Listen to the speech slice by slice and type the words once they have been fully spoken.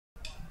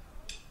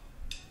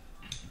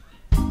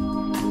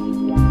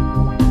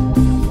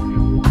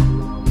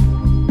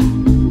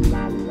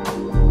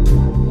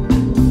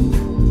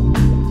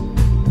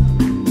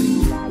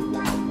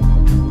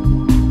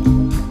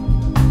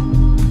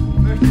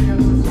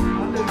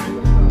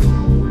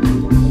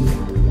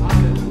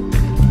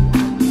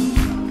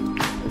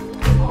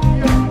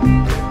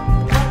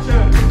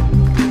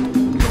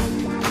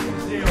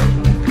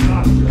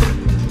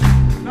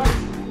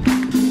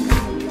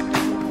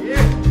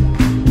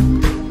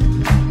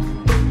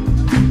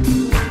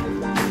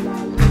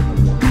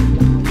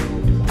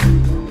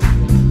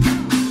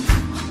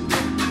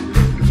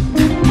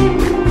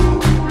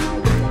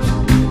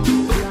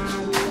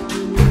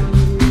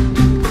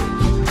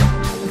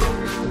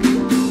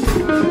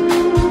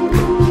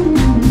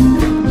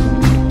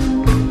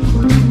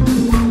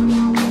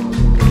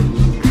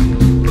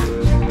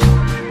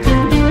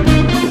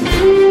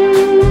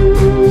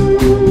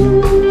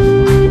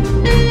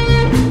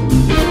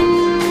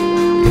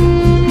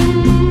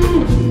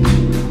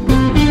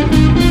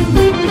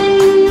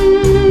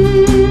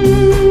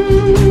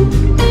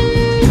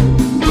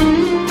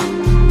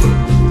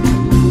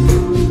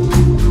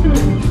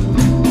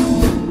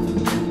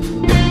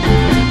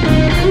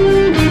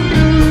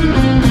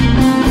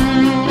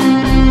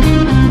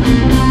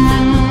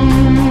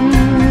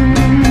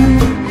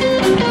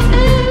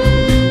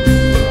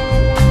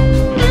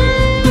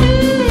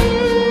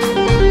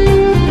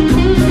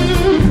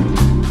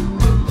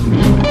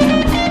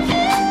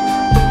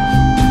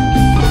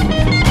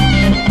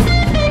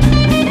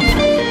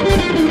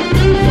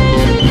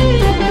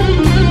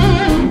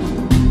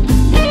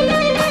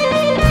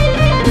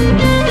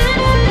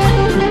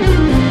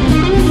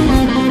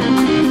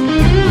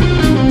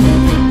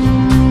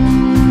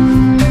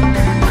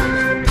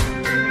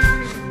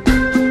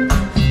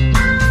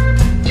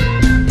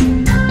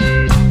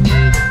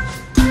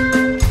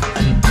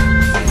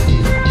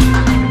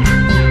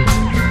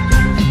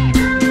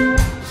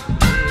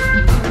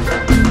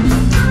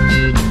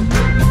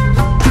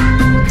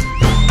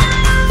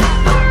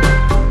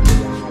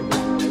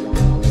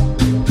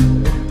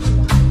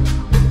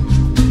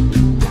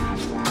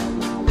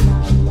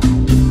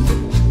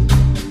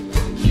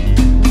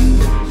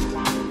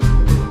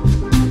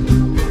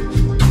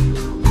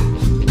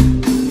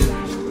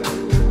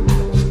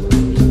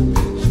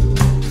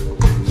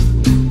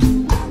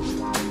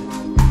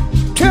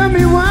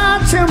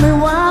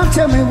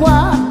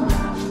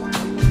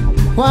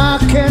Why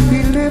can't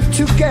we live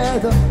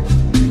together?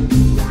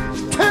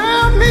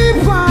 Tell me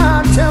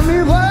why, tell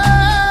me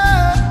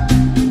why.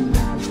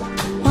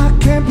 Why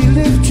can't we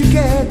live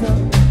together?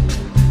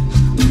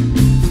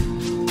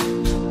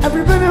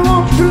 Everybody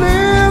wants to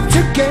live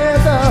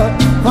together.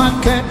 Why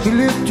can't we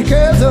live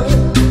together?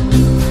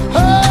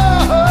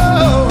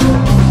 Oh,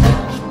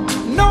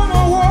 no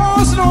more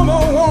wars, no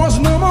more wars,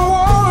 no more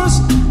wars.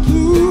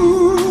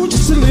 Ooh,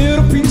 just a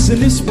little peace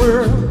in this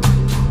world.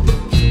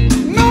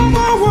 No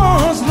more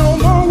wars, no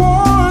more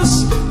wars.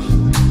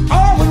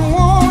 All we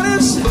want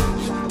is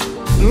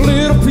a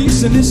little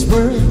peace in this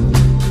world.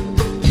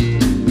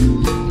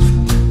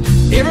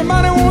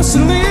 Everybody wants to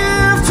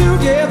live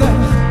together.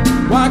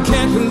 Why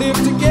can't we live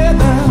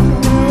together?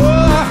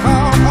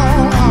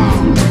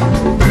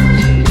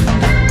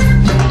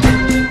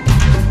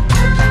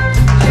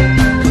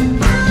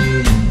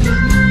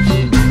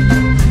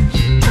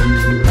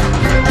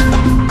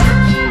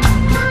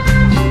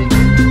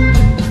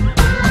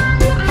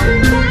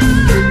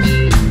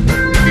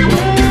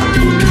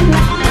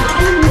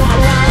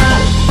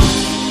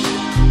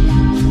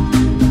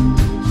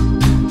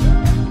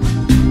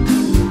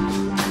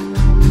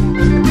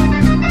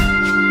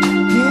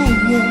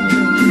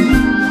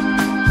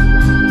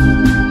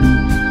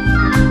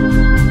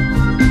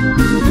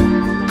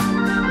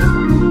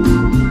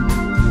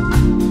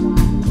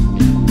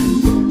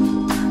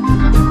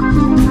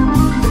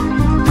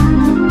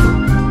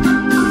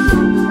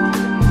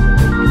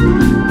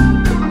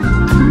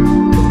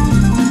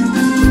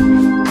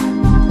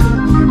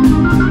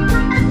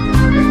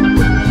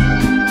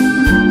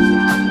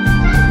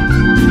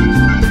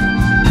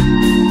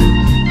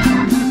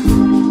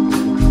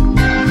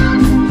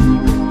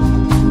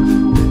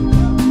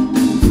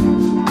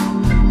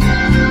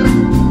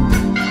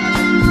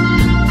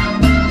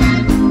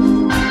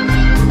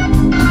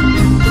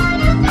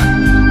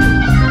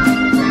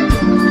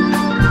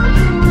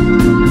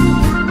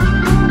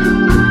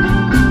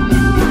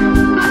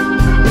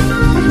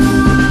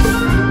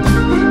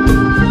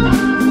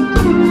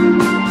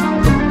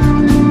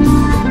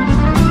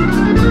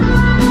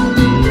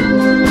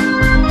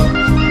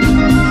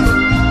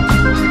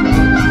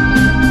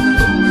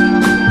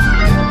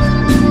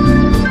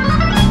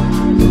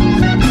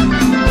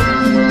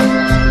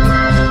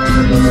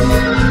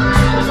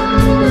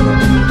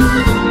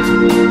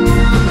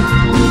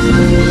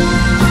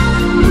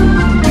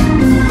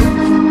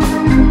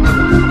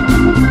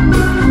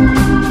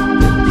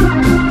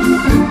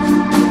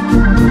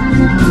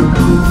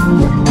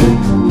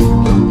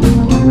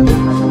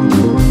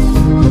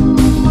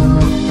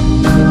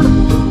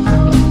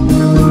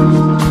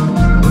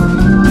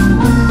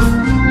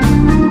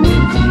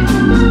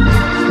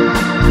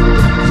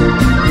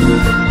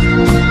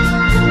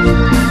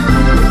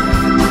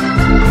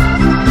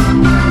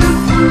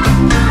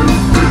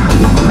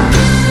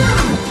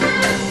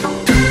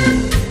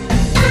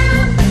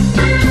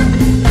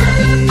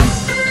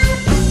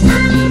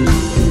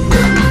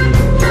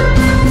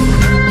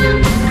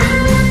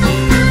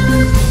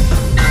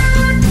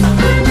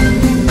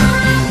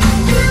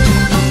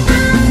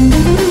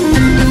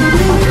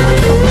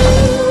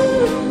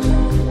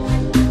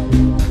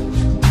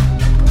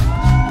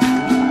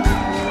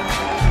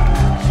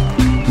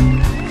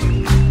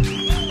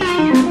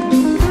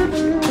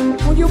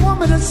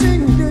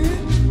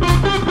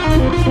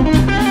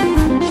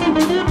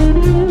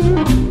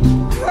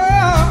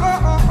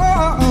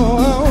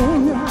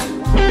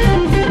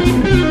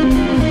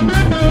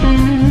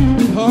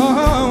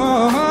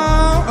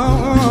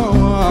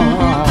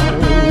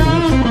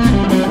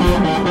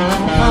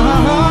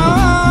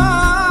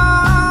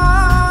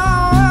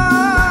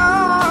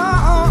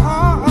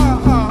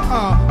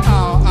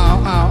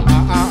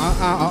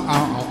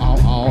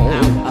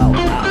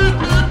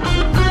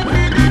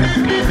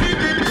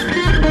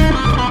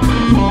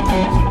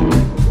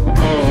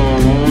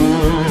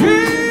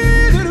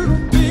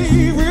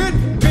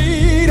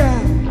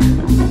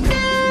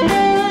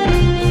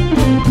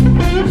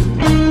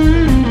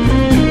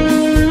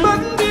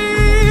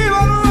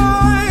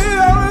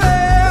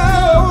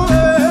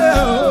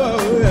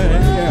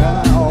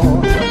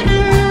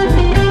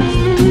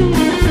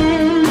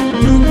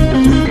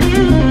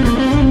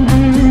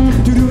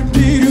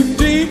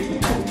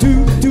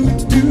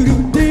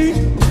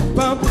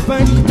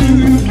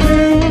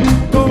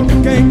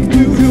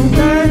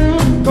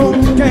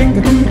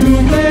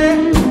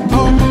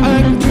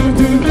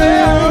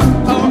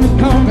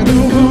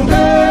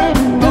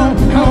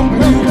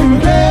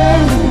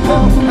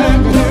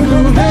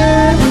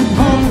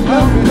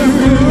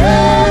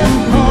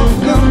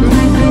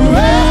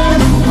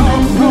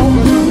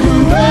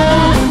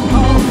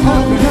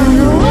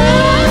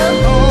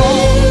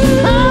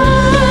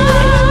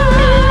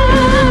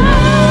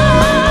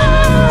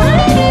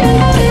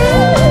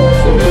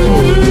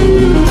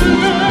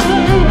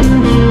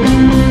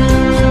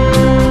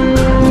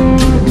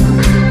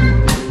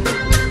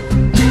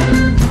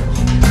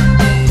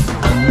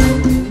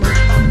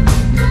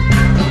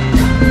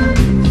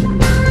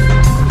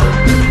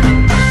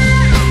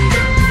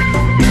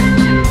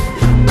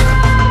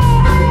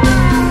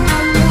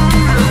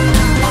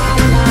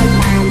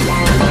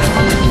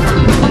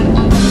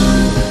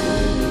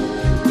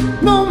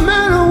 No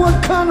matter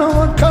what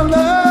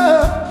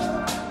color,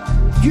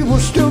 you were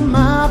still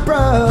my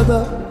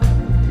brother.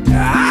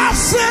 I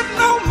said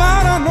no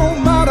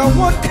matter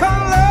what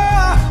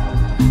color,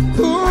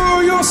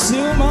 ooh, you're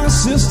still my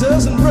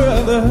sisters and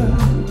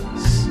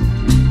brothers.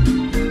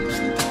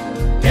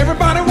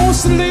 Everybody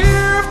wants to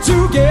live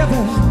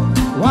together.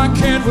 Why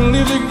can't we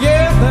live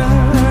together?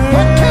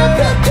 Why can't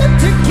we live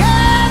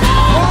together?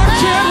 Why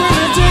can't we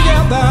live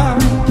together?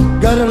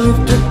 Gotta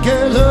live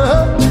together.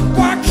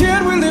 Why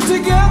can't we live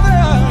together?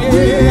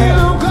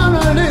 Yeah. We're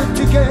gonna live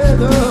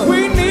together.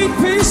 We need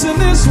peace in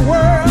this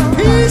world.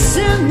 Peace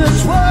in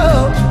this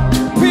world.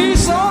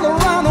 Peace all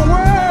around the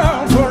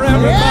world for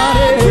everybody.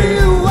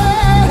 Everywhere.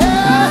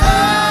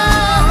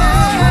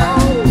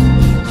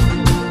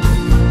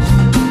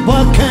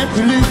 Why can't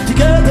we live together?